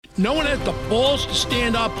No one has the balls to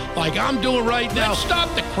stand up like I'm doing right now.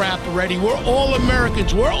 Stop the crap already. We're all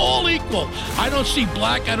Americans. We're all equal. I don't see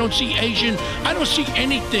black. I don't see Asian. I don't see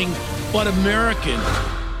anything but American.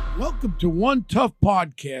 Welcome to One Tough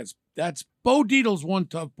Podcast. That's Bo Dietl's One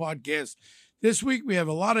Tough Podcast. This week we have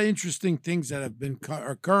a lot of interesting things that have been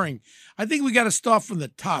occurring. I think we got to start from the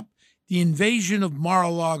top. The invasion of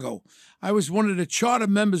Mar-a-Lago. I was one of the charter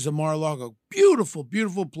members of Mar-a-Lago. Beautiful,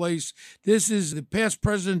 beautiful place. This is the past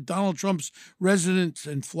president Donald Trump's residence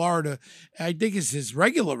in Florida. I think it's his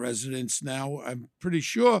regular residence now. I'm pretty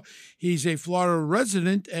sure he's a Florida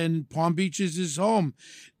resident and Palm Beach is his home.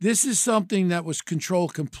 This is something that was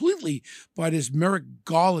controlled completely by this Merrick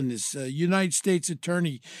Garland, this United States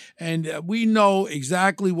attorney. And we know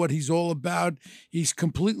exactly what he's all about. He's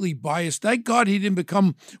completely biased. Thank God he didn't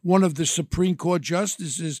become one of the Supreme Court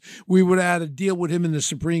justices. We would have had to deal with him in the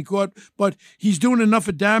Supreme Court. But he's doing enough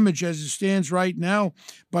of damage as it stands right now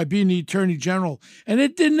by being the Attorney General. And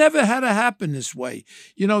it never had to happen this way.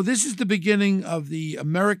 You know, this is the beginning of the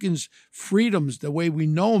Americans' freedoms, the way we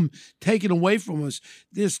know them, taken away from us.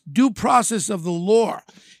 This due process of the law.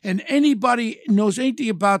 And anybody knows anything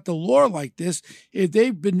about the law like this, if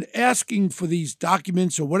they've been asking for these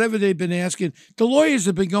documents or whatever they've been asking, the lawyers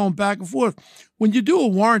have been going back and forth. When you do a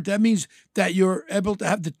warrant, that means that you're able to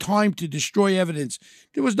have the time to destroy evidence.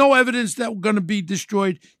 There was no evidence that was going to be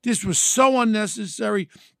destroyed. This was so unnecessary.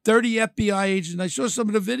 30 FBI agents. I saw some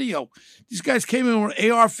of the video. These guys came in with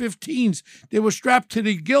AR-15s. They were strapped to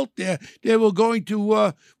the gilt there. They were going to,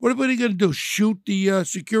 what are they going to do? Shoot the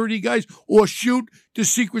security guys or shoot the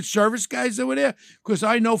Secret Service guys over there? Because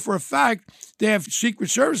I know for a fact they have Secret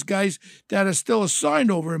Service guys that are still assigned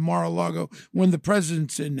over in Mar-a-Lago when the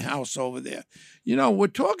president's in house over there. You know, we're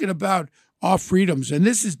talking about our freedoms, and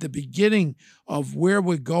this is the beginning of where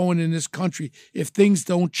we're going in this country if things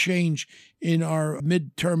don't change in our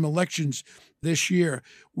midterm elections this year.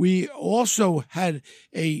 We also had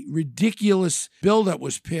a ridiculous bill that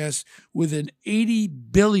was passed with an $80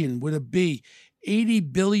 billion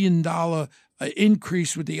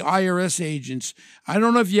increase with the IRS agents. I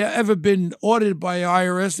don't know if you've ever been audited by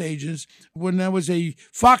IRS agents. When I was a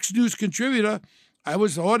Fox News contributor, I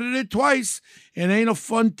was audited twice, and it ain't a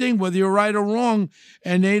fun thing, whether you're right or wrong.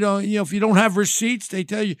 And they don't, if you don't have receipts, they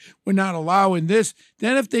tell you we're not allowing this.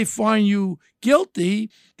 Then if they find you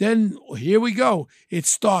guilty, then here we go. It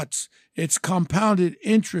starts. It's compounded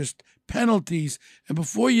interest, penalties, and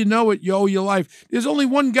before you know it, you owe your life. There's only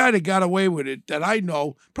one guy that got away with it that I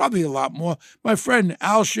know, probably a lot more. My friend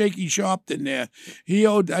Al Shaky Sharpton there. He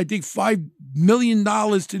owed, I think, $5 million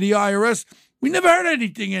to the IRS. We never heard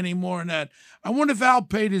anything anymore on that. I wonder if Al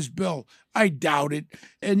paid his bill. I doubt it.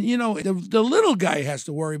 And, the little guy has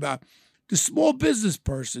to worry about the small business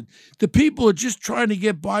person. The people are just trying to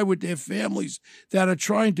get by with their families that are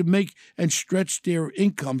trying to make and stretch their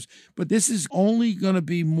incomes. But this is only going to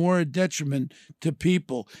be more a detriment to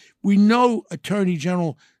people. We know Attorney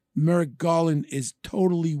General Merrick Garland is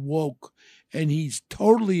totally woke, and he's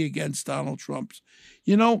totally against Donald Trump.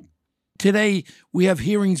 Today, we have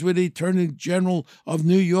hearings with the Attorney General of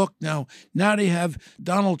New York now. Now they have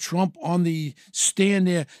Donald Trump on the stand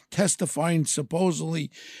there testifying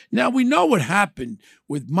supposedly. Now, we know what happened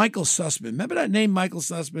with Michael Sussman. Remember that name, Michael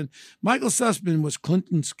Sussman? Michael Sussman was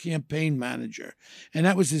Clinton's campaign manager, and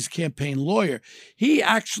that was his campaign lawyer. He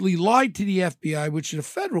actually lied to the FBI, which is a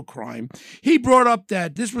federal crime. He brought up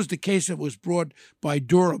that this was the case that was brought by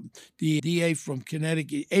Durham, the DA from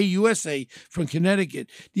Connecticut, AUSA from Connecticut.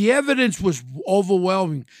 The evidence was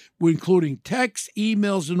overwhelming, including texts,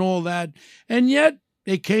 emails, and all that. And yet,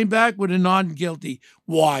 they came back with a non-guilty.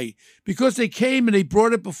 Why? Because they came and they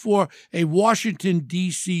brought it before a Washington,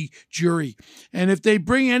 D.C. jury. And if they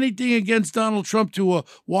bring anything against Donald Trump to a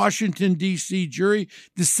Washington, D.C. jury,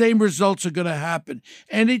 the same results are going to happen.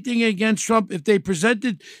 Anything against Trump, if they present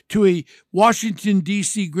it to a Washington,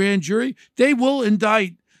 D.C. grand jury, they will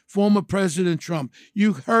indict former President Trump.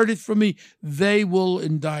 You heard it from me. They will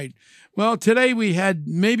indict. Well, today we had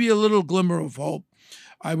maybe a little glimmer of hope.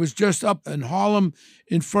 I was just up in Harlem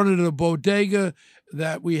in front of the bodega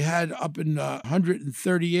that we had up in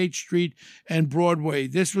 138th Street and Broadway.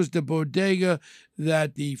 This was the bodega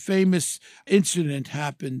that the famous incident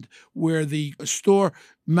happened where the store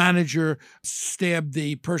manager stabbed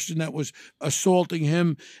the person that was assaulting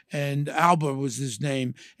him, and Alba was his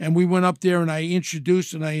name. And we went up there and I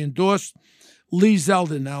introduced and I endorsed Lee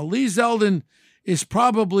Zeldin. Now, Lee Zeldin is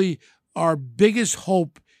probably our biggest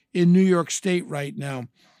hope in New York State right now.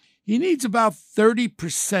 He needs about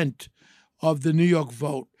 30% of the New York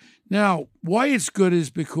vote. Now, why it's good is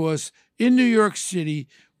because in New York City,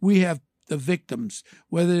 we have the victims,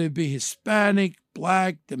 whether it be Hispanic,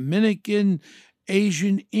 Black, Dominican,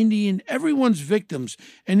 Asian, Indian, everyone's victims,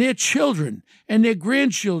 and their children and their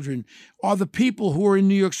grandchildren are the people who are in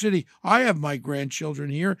New York City. I have my grandchildren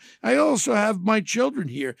here. I also have my children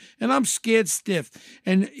here, and I'm scared stiff.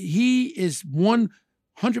 And he is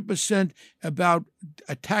 100% about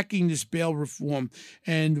attacking this bail reform.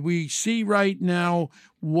 And we see right now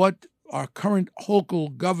what our current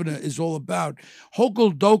Hochul governor is all about.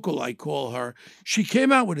 Hochul Dokel, I call her. She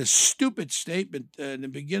came out with a stupid statement in the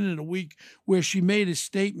beginning of the week where she made a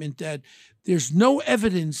statement that there's no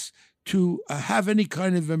evidence to have any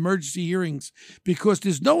kind of emergency hearings because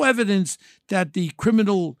there's no evidence that the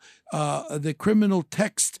criminal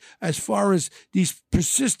text, as far as these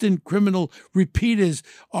persistent criminal repeaters,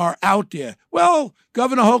 are out there. Well,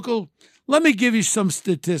 Governor Hochul, let me give you some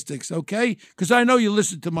statistics, okay? Because I know you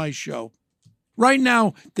listen to my show. Right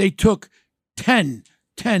now, they took 10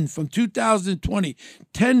 from 2020,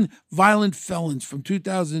 10 violent felons from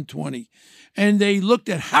 2020, and they looked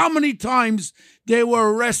at how many times they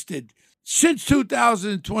were arrested since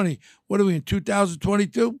 2020. What are we in,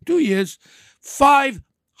 2022? 2 years.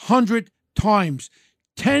 500 times.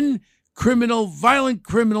 10 violent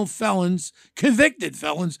criminal felons, convicted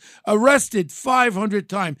felons, arrested 500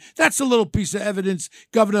 times. That's a little piece of evidence,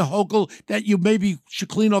 Governor Hochul, that you maybe should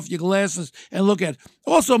clean off your glasses and look at.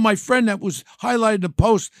 Also, my friend that was highlighted in the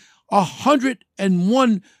post,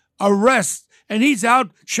 101 arrests, and he's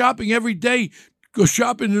out shopping every day, go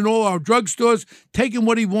shopping in all our drugstores, taking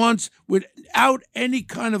what he wants without any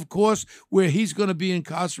kind of cost where he's going to be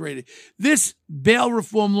incarcerated. This bail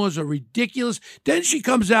reform laws are ridiculous. Then she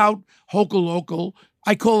comes out, Hochul,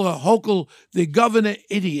 I call her Hochul, the governor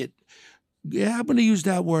idiot. Yeah, I'm going to use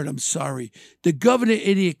that word. I'm sorry. The governor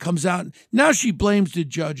idiot comes out. Now she blames the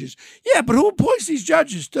judges. Yeah, but who appoints these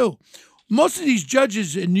judges too? Most of these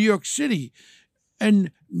judges in New York City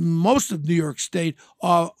and most of New York State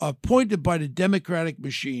are appointed by the Democratic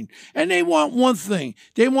machine. And they want one thing.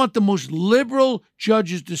 They want the most liberal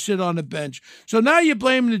judges to sit on the bench. So now you're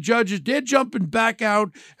blaming the judges. They're jumping back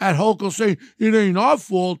out at Hochul saying, it ain't our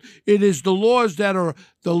fault. It is the laws that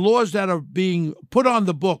are being put on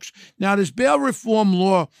the books. Now, this bail reform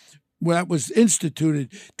law that was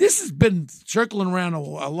instituted, this has been circling around a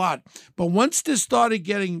lot. But once this started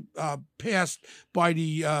getting passed by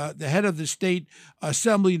the head of the state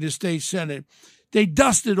assembly, the state senate, they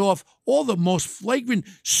dusted off all the most flagrant,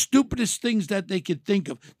 stupidest things that they could think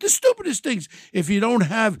of. The stupidest things. If you don't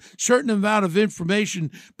have certain amount of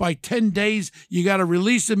information by 10 days, you got to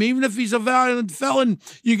release him. Even if he's a violent felon,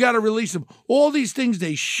 you got to release him. All these things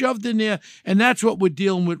they shoved in there, and that's what we're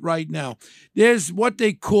dealing with right now. There's what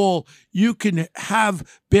they call, you can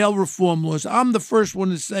have bail reform laws. I'm the first one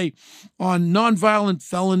to say on nonviolent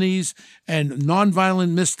felonies and nonviolent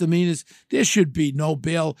misdemeanors, there should be no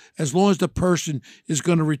bail as long as the person is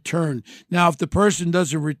going to return. Now, if the person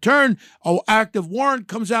doesn't return, an active warrant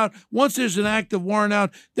comes out. Once there's an active warrant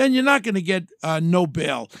out, then you're not going to get no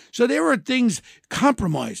bail. So there are things,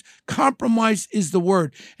 compromise. Compromise is the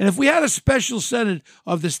word. And if we had a special senate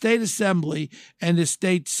of the state assembly and the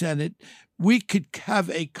state senate, we could have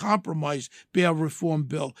a compromise bail reform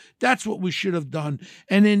bill. That's what we should have done.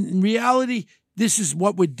 And in reality, this is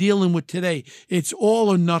what we're dealing with today. It's all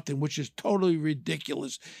or nothing, which is totally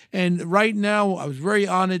ridiculous. And right now, I was very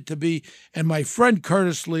honored to be, and my friend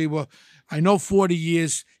Curtis Lee, well, I know 40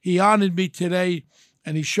 years, he honored me today,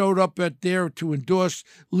 and he showed up there to endorse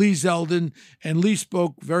Lee Zeldin, and Lee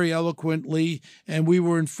spoke very eloquently, and we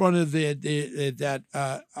were in front of that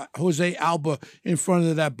Jose Alba, in front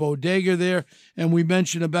of that bodega there, and we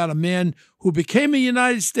mentioned about a man who became a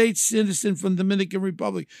United States citizen from the Dominican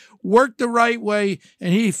Republic, worked the right way,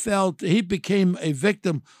 and he became a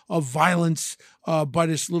victim of violence by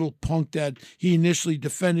this little punk that he initially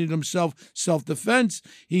defended himself, self-defense.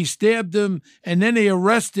 He stabbed him, and then they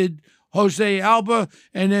arrested Jose Alba,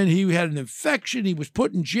 and then he had an infection. He was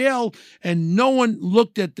put in jail, and no one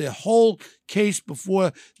looked at the whole case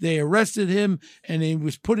before they arrested him, and he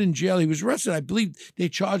was put in jail. He was arrested. I believe they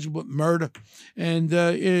charged him with murder, and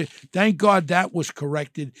thank God that was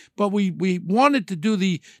corrected. But we wanted to do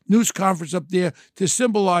the news conference up there to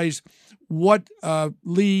symbolize what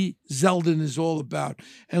Lee Zeldin is all about.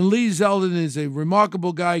 And Lee Zeldin is a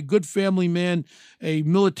remarkable guy, good family man, a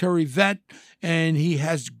military vet, and he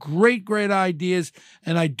has great ideas,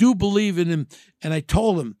 and I do believe in him. And I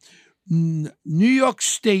told him, New York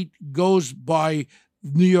State goes by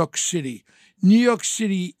New York City. New York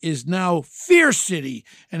City is now Fear City,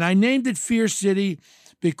 and I named it Fear City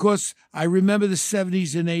because I remember the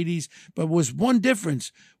 70s and 80s, but was one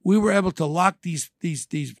difference. We were able to lock these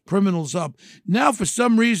criminals up. Now, for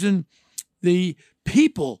some reason, the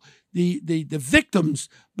people, the victims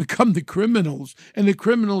become the criminals, and the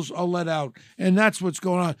criminals are let out. And that's what's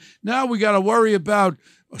going on. Now we got to worry about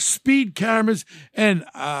speed cameras. And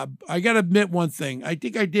I got to admit one thing. I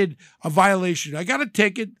think I did a violation. I got a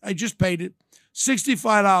ticket. I just paid it,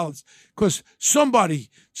 $65, because somebody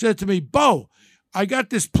said to me, Bo, I got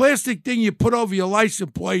this plastic thing you put over your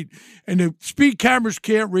license plate, and the speed cameras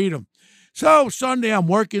can't read them. So Sunday, I'm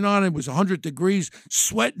working on it. It was 100 degrees,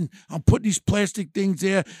 sweating. I'm putting these plastic things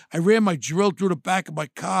there. I ran my drill through the back of my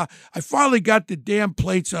car. I finally got the damn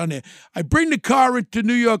plates on there. I bring the car into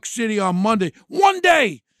New York City on Monday. One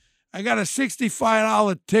day, I got a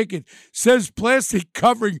 $65 ticket. Says plastic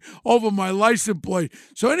covering over my license plate.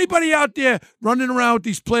 So anybody out there running around with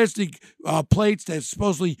these plastic plates that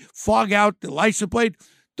supposedly fog out the license plate,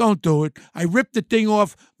 don't do it. I ripped the thing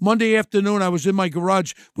off Monday afternoon. I was in my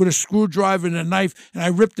garage with a screwdriver and a knife, and I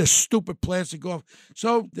ripped the stupid plastic off.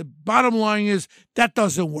 So the bottom line is that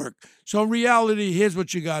doesn't work. So in reality, here's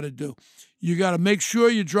what you got to do. You got to make sure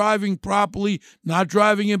you're driving properly, not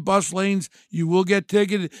driving in bus lanes. You will get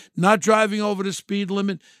ticketed, not driving over the speed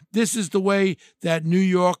limit. This is the way that New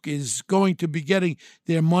York is going to be getting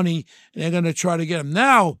their money, and they're going to try to get them.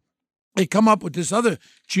 Now, they come up with this other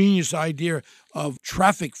genius idea of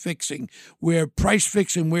traffic fixing, where price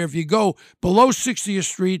fixing, where if you go below 60th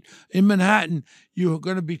Street in Manhattan, you're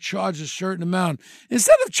going to be charged a certain amount.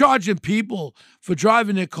 Instead of charging people for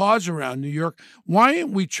driving their cars around New York, why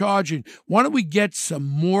don't we get some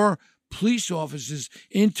more police officers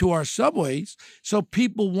into our subways so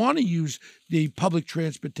people want to use the public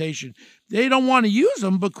transportation? They don't want to use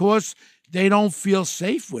them because they don't feel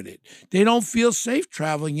safe with it. They don't feel safe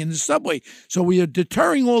traveling in the subway. So we are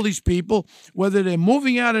deterring all these people, whether they're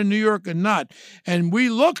moving out of New York or not. And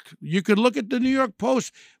you could look at the New York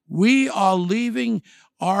Post. We are leaving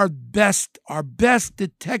our best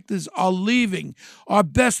detectives are leaving. Our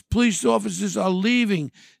best police officers are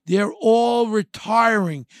leaving. They're all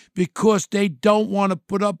retiring because they don't want to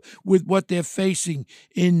put up with what they're facing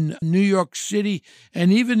in New York City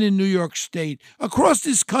and even in New York State, across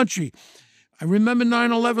this country. I remember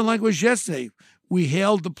 9/11 like it was yesterday. We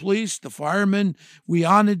hailed the police, the firemen. We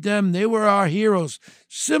honored them. They were our heroes.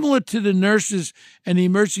 Similar to the nurses and the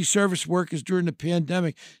emergency service workers during the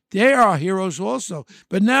pandemic. They are our heroes also.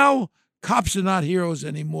 But now cops are not heroes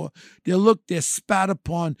anymore. They're spat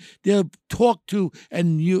upon. They're talked to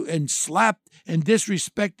and slapped and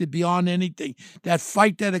disrespected beyond anything. That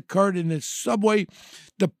fight that occurred in the subway,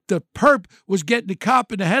 the perp was getting the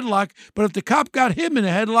cop in the headlock, but if the cop got him in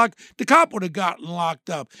the headlock, the cop would have gotten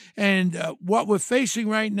locked up. And what we're facing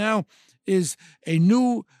right now is a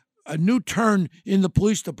new turn in the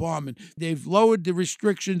police department. They've lowered the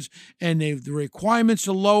restrictions, and the requirements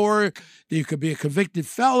are lower. You could be a convicted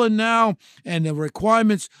felon now, and the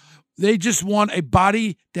requirements, they just want a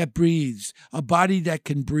body that breathes, a body that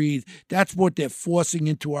can breathe. That's what they're forcing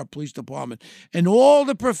into our police department. And all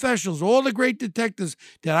the professionals, all the great detectives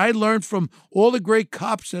that I learned from, all the great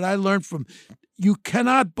cops that I learned from, you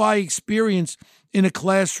cannot buy experience in a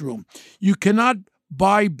classroom. You cannot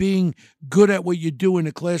by being good at what you do in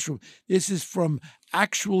the classroom. This is from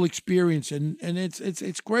actual experience, and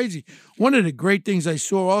it's crazy. One of the great things I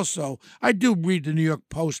saw also, I do read the New York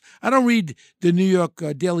Post. I don't read the New York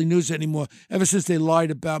Daily News anymore, ever since they lied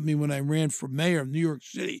about me when I ran for mayor of New York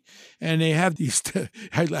City. And they have these,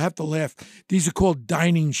 I have to laugh, these are called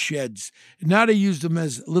dining sheds. And now they use them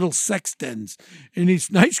as little sex dens in these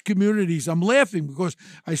nice communities. I'm laughing because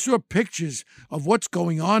I saw pictures of what's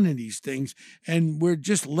going on in these things, and we're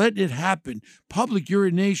just letting it happen. Public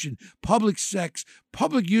urination, public sex,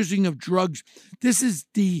 public using of drugs. This is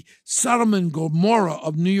the Sodom and Gomorrah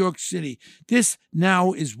of New York City. This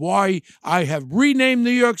now is why I have renamed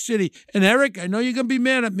New York City. And Eric, I know you're going to be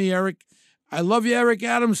mad at me, Eric. I love you, Eric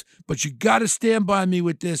Adams, but you got to stand by me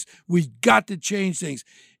with this. We've got to change things.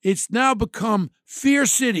 It's now become Fear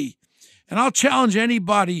City. And I'll challenge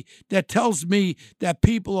anybody that tells me that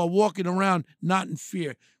people are walking around not in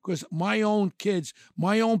fear. Because my own kids,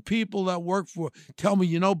 my own people that work for, tell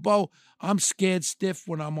me, Bo, I'm scared stiff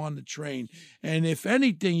when I'm on the train. And if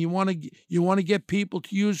anything, you want to get people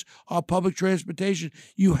to use our public transportation,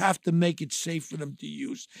 you have to make it safe for them to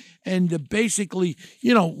use. And basically,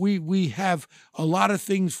 we have a lot of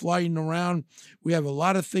things flying around. We have a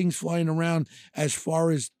lot of things flying around as far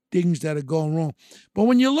as things that are going wrong. But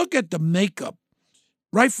when you look at the makeup,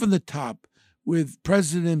 right from the top, with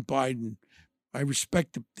President Biden, I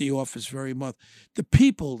respect the office very much. The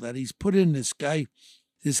people that he's put in, this guy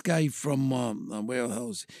from, where the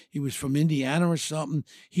hell is he? Was from Indiana or something.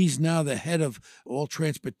 He's now the head of all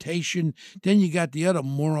transportation. Then you got the other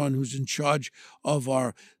moron who's in charge of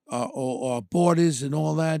our or borders and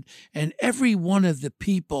all that. And every one of the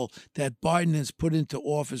people that Biden has put into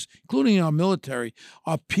office, including our military,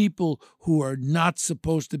 are people who are not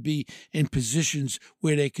supposed to be in positions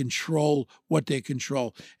where they control what they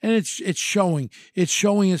control. And it's showing. It's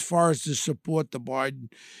showing as far as to support the Biden.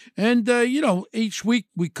 And, each week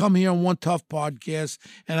we come here on One Tough Podcast,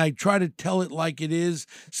 and I try to tell it like it is.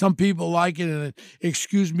 Some people like it, and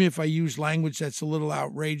excuse me if I use language that's a little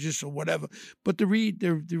outrageous or whatever. But the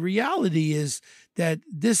reality is that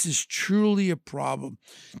this is truly a problem.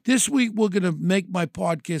 This week, we're going to make my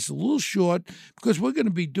podcast a little short because we're going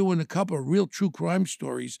to be doing a couple of real true crime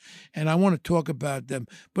stories, and I want to talk about them.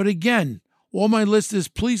 But again, all my listeners,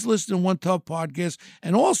 please listen to One Tough Podcast,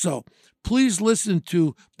 and also please listen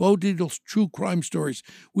to Bo Dietl's True Crime Stories.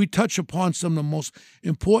 We touch upon some of the most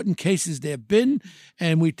important cases there have been,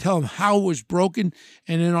 and we tell them how it was broken.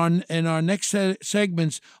 And in our next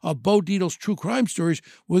segments of Bo Dietl's True Crime Stories,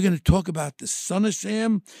 we're going to talk about the son of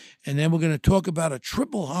Sam, and then we're going to talk about a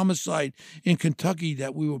triple homicide in Kentucky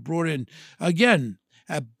that we were brought in. Again,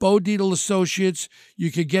 at Bo Dietl Associates.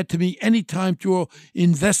 You can get to me anytime through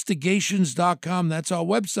investigations.com. That's our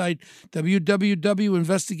website,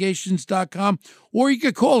 www.investigations.com. Or you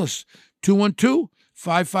can call us,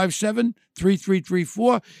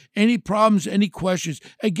 212-557-3334. Any problems, any questions.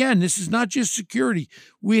 Again, this is not just security.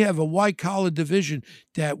 We have a white-collar division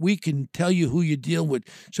that we can tell you who you're dealing with.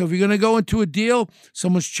 So if you're going to go into a deal,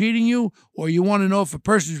 someone's cheating you, or you want to know if a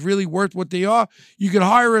person's really worth what they are, you can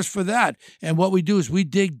hire us for that. And what we do is we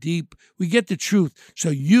dig deep. We get the truth so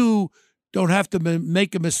you don't have to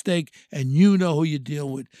make a mistake, and you know who you're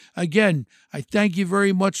dealing with. Again, I thank you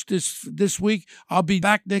very much this week. I'll be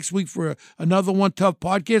back next week for another One Tough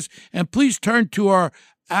Podcast. And please turn to our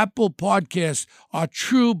Apple Podcast, our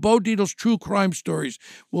Bo Dietl's True Crime Stories.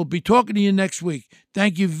 We'll be talking to you next week.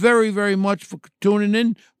 Thank you very, very much for tuning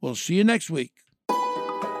in. We'll see you next week.